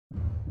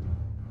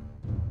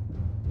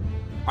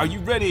Are you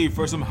ready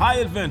for some high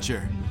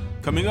adventure?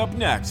 Coming up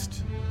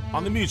next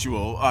on the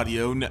Mutual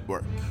Audio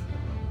Network.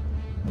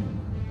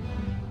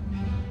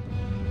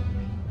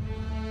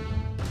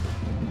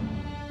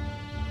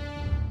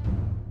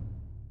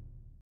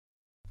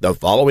 The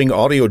following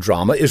audio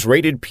drama is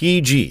rated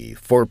PG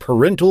for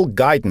parental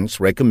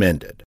guidance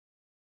recommended.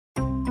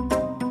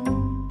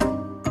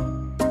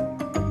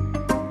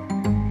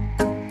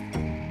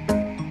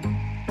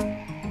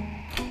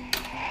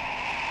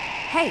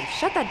 Hey,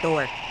 shut that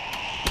door.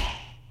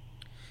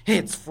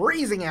 It's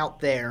freezing out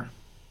there.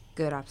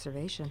 Good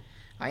observation.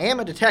 I am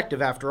a detective,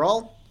 after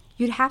all.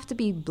 You'd have to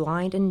be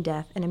blind and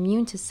deaf and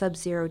immune to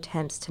sub-zero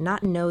temps to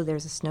not know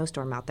there's a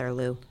snowstorm out there,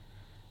 Lou.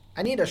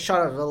 I need a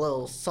shot of a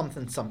little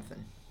something.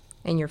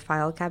 In your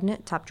file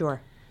cabinet, top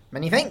drawer.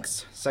 Many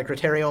thanks,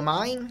 Secretary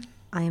O'Mine.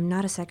 I am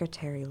not a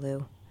secretary,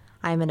 Lou.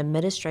 I am an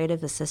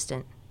administrative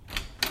assistant.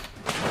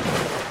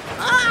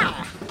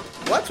 Ah!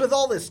 What's with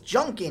all this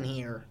junk in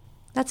here?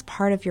 That's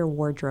part of your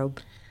wardrobe.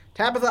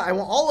 Tabitha, I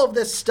want all of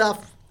this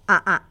stuff.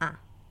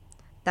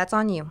 That's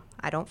on you.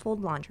 I don't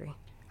fold laundry.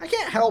 I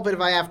can't help it if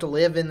I have to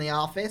live in the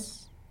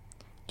office.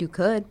 You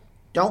could.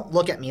 Don't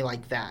look at me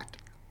like that.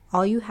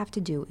 All you have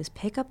to do is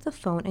pick up the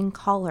phone and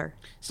call her.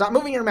 Stop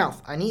moving your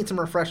mouth. I need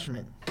some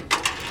refreshment.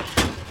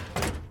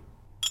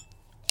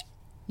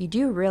 You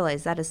do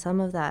realize that is some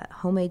of that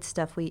homemade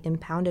stuff we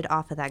impounded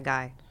off of that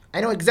guy.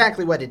 I know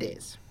exactly what it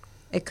is.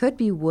 It could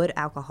be wood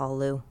alcohol,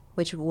 Lou,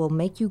 which will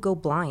make you go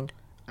blind.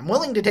 I'm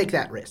willing to take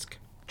that risk.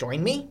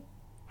 Join me?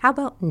 How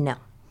about no?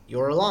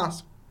 You're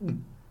lost.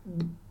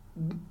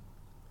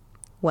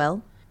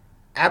 Well?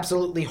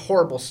 Absolutely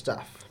horrible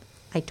stuff.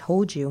 I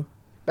told you.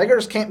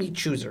 Beggars can't be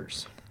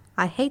choosers.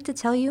 I hate to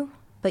tell you,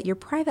 but your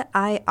private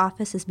eye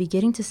office is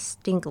beginning to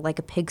stink like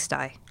a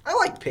pigsty. I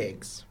like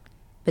pigs.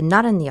 But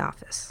not in the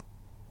office.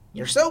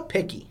 You're so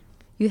picky.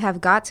 You have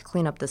got to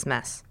clean up this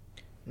mess.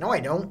 No,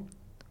 I don't.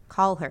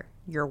 Call her,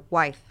 your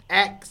wife.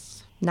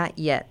 Ex. Not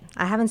yet.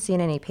 I haven't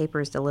seen any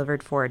papers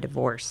delivered for a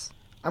divorce.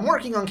 I'm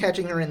working on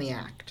catching her in the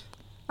act.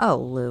 Oh,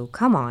 Lou,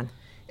 come on.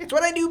 It's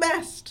what I do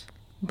best.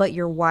 But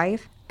your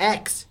wife?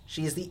 Ex.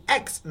 She is the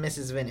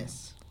ex-Mrs.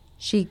 Venice.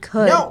 She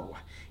could. No!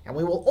 And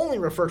we will only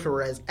refer to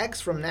her as X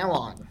from now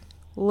on.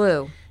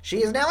 Lou.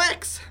 She is now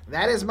X.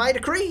 That is my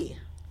decree.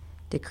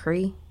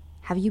 Decree?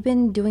 Have you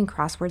been doing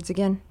crosswords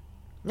again?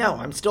 No,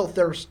 I'm still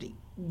thirsty.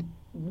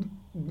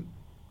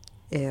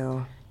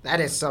 Ew. That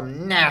is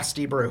some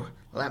nasty brew,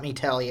 let me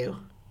tell you.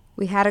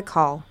 We had a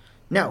call.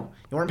 No,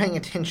 you weren't paying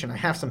attention. I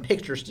have some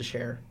pictures to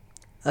share.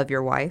 Of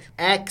your wife?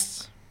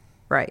 X.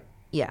 Right.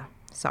 Yeah.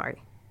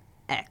 Sorry.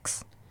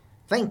 X.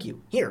 Thank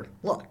you. Here,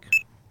 look.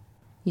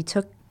 You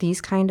took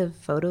these kind of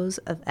photos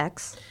of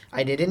X?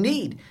 I did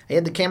indeed. I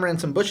hid the camera in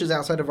some bushes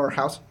outside of our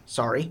house.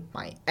 Sorry,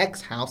 my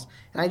ex-house.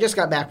 And I just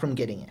got back from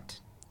getting it.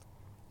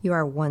 You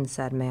are one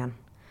sad man.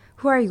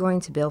 Who are you going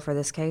to bill for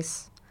this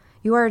case?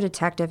 You are a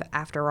detective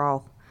after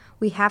all.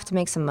 We have to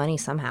make some money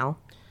somehow.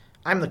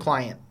 I'm the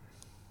client.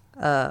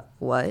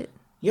 What?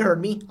 You heard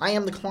me. I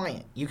am the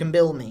client. You can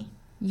bill me.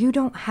 You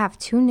don't have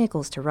 2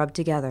 nickels to rub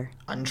together.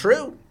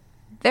 Untrue.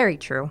 Very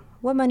true.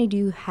 What money do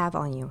you have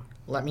on you?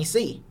 Let me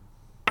see.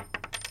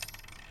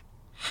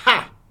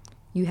 Ha!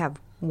 You have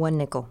 1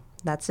 nickel.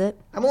 That's it?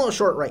 I'm a little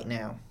short right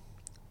now.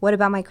 What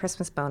about my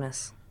Christmas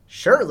bonus?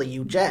 Surely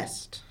you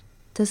jest.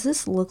 Does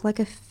this look like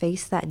a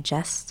face that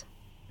jests?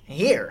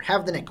 Here,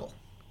 have the nickel.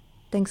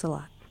 Thanks a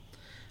lot.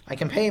 I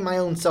can pay my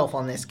own self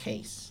on this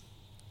case.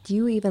 Do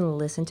you even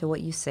listen to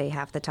what you say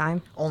half the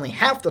time? Only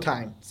half the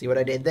time. See what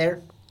I did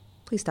there?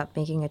 Please stop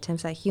making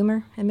attempts at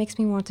humor. It makes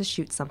me want to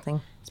shoot something.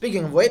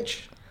 Speaking of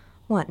which...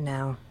 What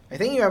now? I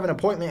think you have an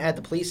appointment at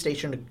the police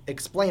station to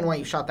explain why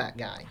you shot that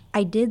guy.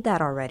 I did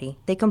that already.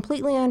 They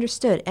completely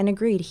understood and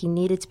agreed he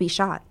needed to be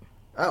shot.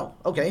 Oh,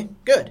 okay,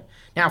 good.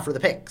 Now for the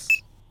pics.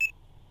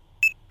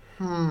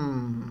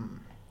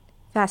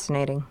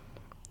 Fascinating.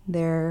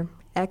 Their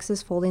ex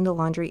is folding the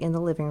laundry in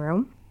the living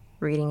room,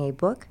 reading a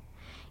book,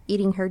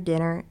 eating her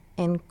dinner,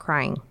 and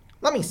crying.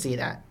 Let me see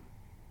that.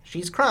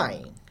 She's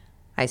crying.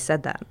 I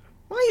said that.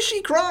 Why is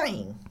she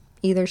crying?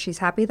 Either she's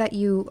happy that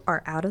you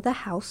are out of the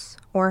house,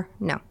 or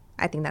no.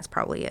 I think that's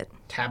probably it.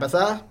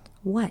 Tabitha?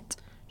 What?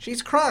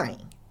 She's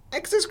crying.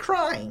 X is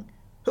crying.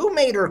 Who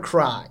made her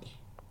cry?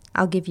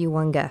 I'll give you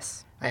one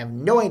guess. I have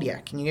no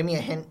idea. Can you give me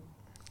a hint?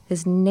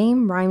 His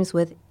name rhymes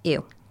with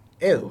ew.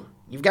 Ew.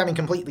 You've got me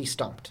completely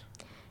stumped.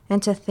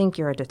 And to think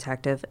you're a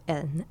detective,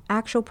 an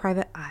actual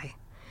private eye.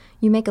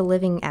 You make a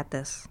living at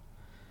this.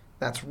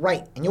 That's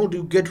right, and you'll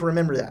do good to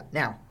remember that.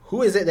 Now,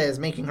 who is it that is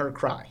making her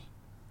cry?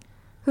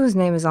 Whose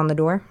name is on the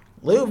door?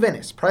 Lou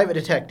Venice, private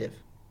detective.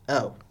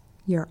 Oh.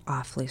 You're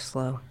awfully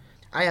slow.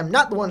 I am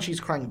not the one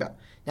she's crying about.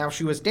 Now, if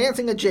she was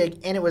dancing a jig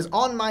and it was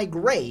on my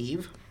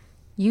grave...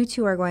 You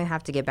two are going to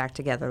have to get back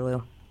together,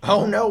 Lou.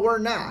 Oh, no, we're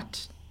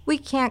not. We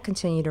can't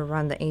continue to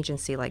run the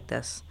agency like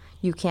this.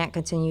 You can't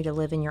continue to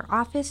live in your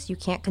office. You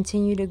can't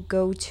continue to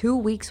go 2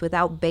 weeks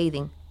without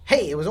bathing.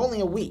 Hey, it was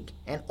only a week,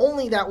 and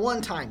only that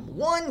one time.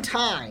 One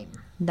time!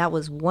 That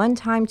was one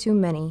time too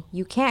many.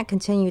 You can't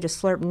continue to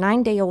slurp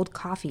 9-day-old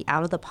coffee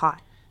out of the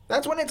pot.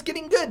 That's when it's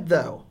getting good,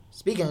 though.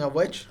 Speaking of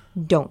which...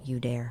 Don't you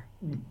dare.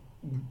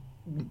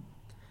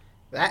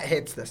 That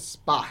hits the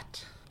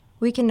spot.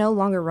 We can no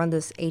longer run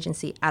this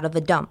agency out of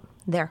a dump.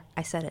 There,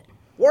 I said it.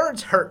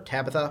 Words hurt,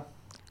 Tabitha.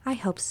 I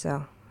hope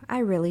so. I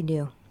really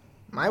do.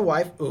 My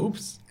wife,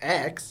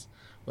 ex,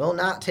 will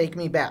not take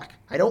me back.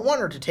 I don't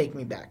want her to take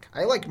me back.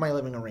 I like my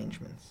living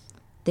arrangements.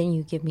 Then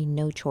you give me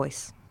no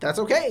choice. That's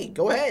okay.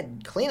 Go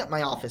ahead. Clean up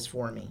my office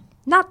for me.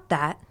 Not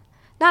that.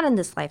 Not in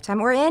this lifetime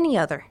or any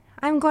other.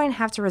 I'm going to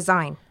have to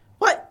resign.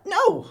 What?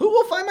 No. Who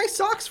will find my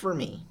socks for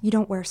me? You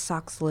don't wear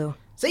socks, Lou.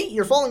 See,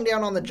 you're falling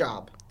down on the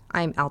job.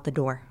 I'm out the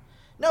door.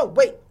 No,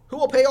 wait. Who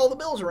will pay all the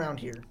bills around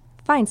here?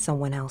 Find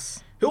someone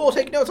else. Who will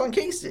take notes on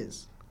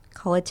cases?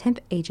 Call a temp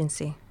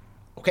agency.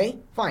 Okay,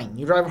 fine.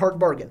 You drive a hard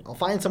bargain. I'll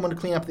find someone to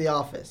clean up the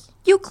office.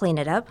 You clean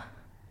it up.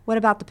 What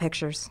about the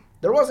pictures?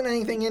 There wasn't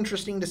anything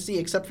interesting to see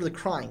except for the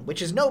crime,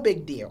 which is no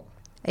big deal.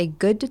 A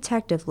good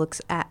detective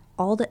looks at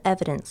all the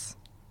evidence.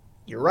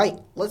 You're right.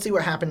 Let's see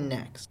what happened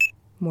next.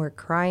 More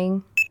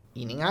crying.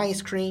 Eating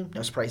ice cream.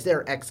 No surprise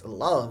there. X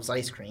loves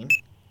ice cream.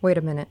 Wait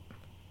a minute.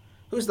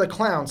 Who's the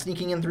clown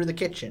sneaking in through the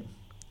kitchen?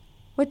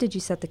 What did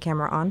you set the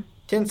camera on?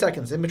 10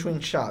 seconds in between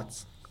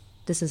shots.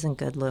 This isn't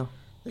good, Lou.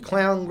 The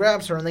clown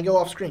grabs her and they go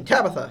off screen.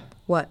 Tabitha!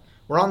 What?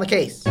 We're on the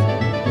case.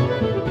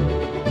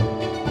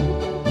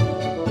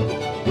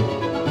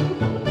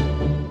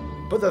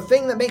 Put the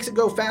thing that makes it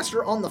go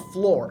faster on the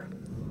floor.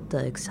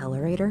 The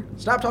accelerator?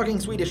 Stop talking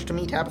Swedish to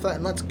me, Tabitha,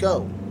 and let's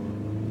go.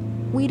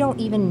 We don't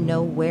even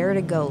know where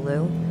to go,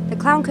 Lou. The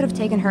clown could have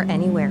taken her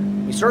anywhere.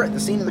 We start at the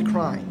scene of the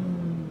crime.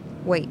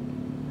 Wait,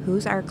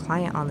 who's our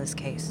client on this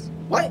case?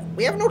 What?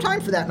 We have no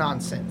time for that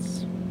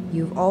nonsense.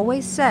 You've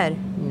always said,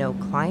 no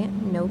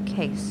client, no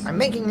case. I'm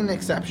making an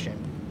exception.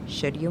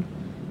 Should you?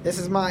 This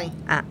is my...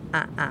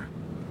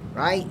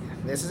 Right?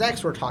 This is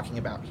X we're talking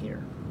about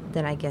here.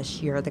 Then I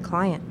guess you're the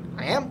client.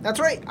 I am? That's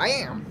right, I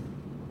am.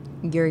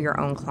 You're your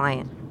own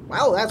client.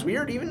 Wow, that's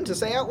weird even to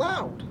say out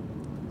loud.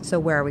 So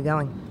where are we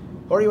going?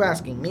 Who are you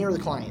asking, me or the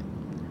client?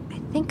 I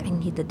think I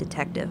need the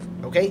detective.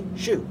 Okay,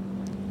 shoot.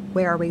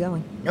 Where are we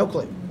going? No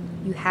clue.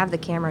 You have the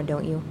camera,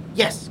 don't you?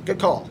 Yes, good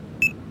call.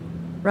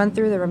 Run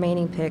through the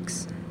remaining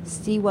pics.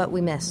 See what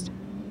we missed.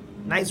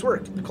 Nice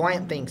work. The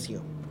client thanks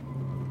you.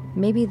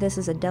 Maybe this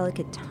is a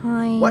delicate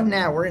time. What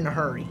now? We're in a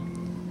hurry.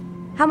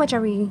 How much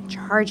are we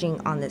charging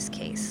on this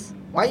case?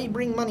 Why you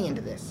bring money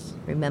into this?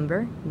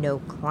 Remember, no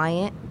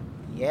client.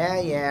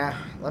 Yeah.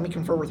 Let me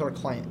confer with our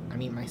client. I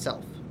mean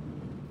myself.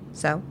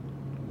 So?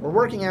 We're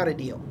working out a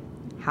deal.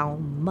 How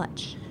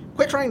much?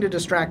 Quit trying to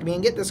distract me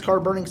and get this car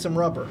burning some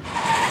rubber.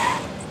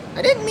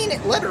 I didn't mean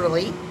it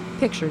literally.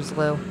 Pictures,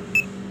 Lou.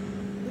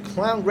 The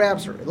clown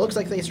grabs her. It looks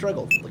like they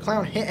struggled. The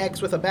clown hit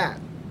X with a bat.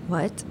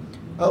 What?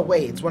 Oh,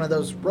 wait, it's one of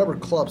those rubber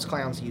clubs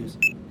clowns use.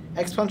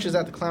 X punches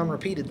at the clown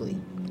repeatedly.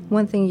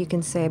 One thing you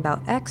can say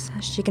about X,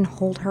 she can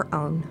hold her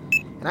own.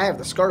 And I have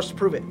the scars to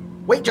prove it.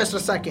 Wait just a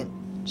second.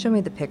 Show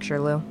me the picture,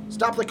 Lou.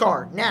 Stop the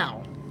car,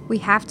 now. We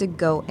have to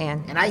go,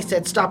 Anne. And I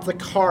said stop the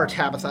car,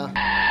 Tabitha.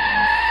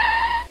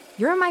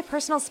 You're in my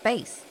personal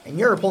space. And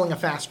you're pulling a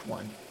fast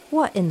one.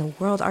 What in the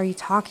world are you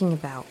talking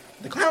about?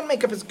 The clown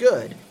makeup is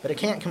good, but it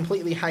can't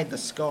completely hide the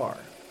scar.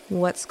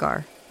 What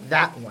scar?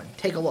 That one.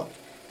 Take a look.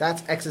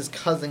 That's X's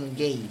cousin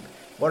Gabe.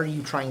 What are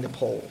you trying to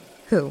pull?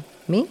 Who?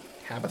 Me?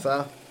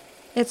 Tabitha.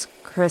 It's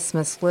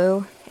Christmas,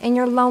 Lou, and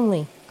you're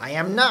lonely. I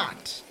am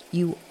not.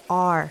 You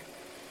are.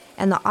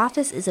 And the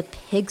office is a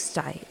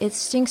pigsty. It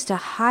stinks to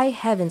high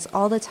heavens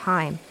all the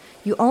time.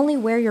 You only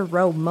wear your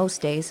robe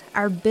most days.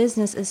 Our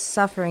business is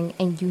suffering,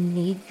 and you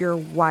need your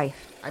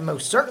wife. I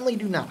most certainly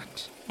do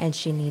not. And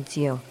she needs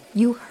you.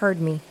 You heard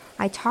me.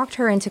 I talked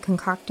her into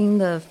concocting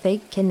the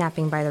fake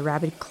kidnapping by the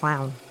rabid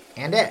clown.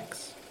 And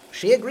X.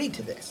 She agreed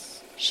to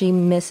this. She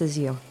misses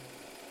you.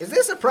 Is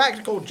this a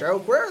practical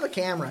joke? Where are the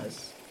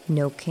cameras?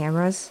 No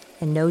cameras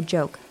and no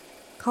joke.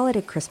 Call it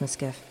a Christmas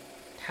gift.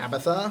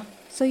 Tabitha?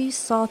 So you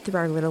saw through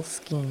our little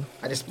scheme.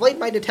 I displayed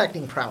my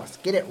detecting prowess.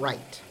 Get it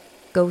right.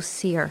 Go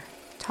see her.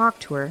 Talk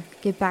to her.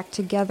 Get back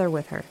together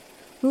with her.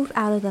 Move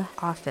out of the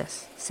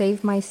office.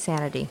 Save my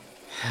sanity.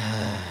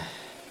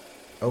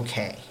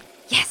 Okay.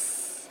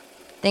 Yes!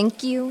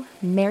 Thank you.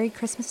 Merry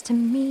Christmas to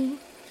me.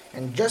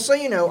 And just so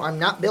you know, I'm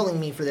not billing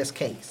me for this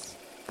case.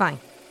 Fine.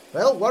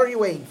 Well, what are you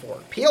waiting for?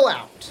 Peel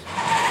out.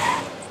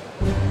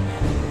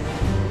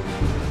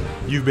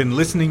 You've been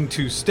listening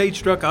to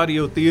Stagestruck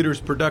Audio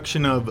Theater's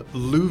production of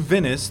Lou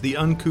Venice, the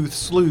Uncouth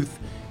Sleuth.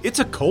 It's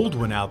a cold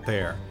one out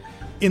there.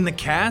 In the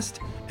cast,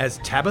 as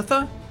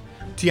Tabitha,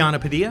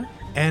 Tiana Padilla,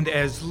 and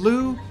as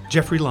Lou,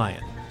 Jeffrey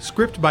Lyon.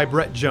 Script by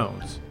Brett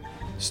Jones.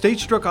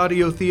 Stagestruck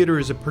Audio Theater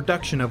is a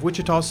production of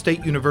Wichita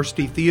State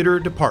University Theater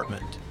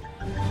Department.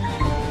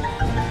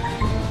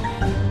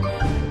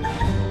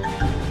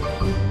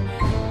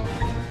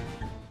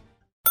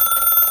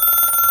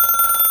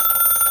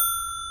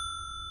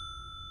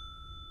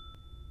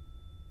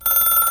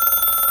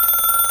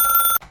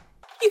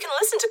 You can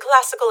listen to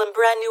classical and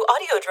brand new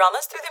audio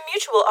dramas through the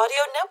Mutual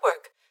Audio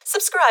Network.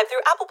 Subscribe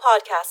through Apple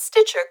Podcasts,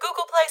 Stitcher,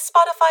 Google Play,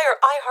 Spotify, or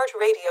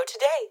iHeartRadio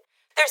today.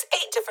 There's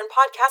 8 different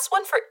podcasts,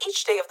 one for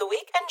each day of the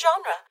week and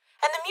genre,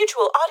 and the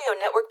Mutual Audio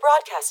Network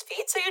broadcast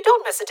feed so you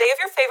don't miss a day of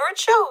your favorite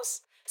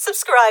shows.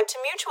 Subscribe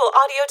to Mutual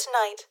Audio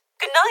tonight.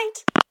 Good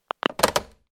night.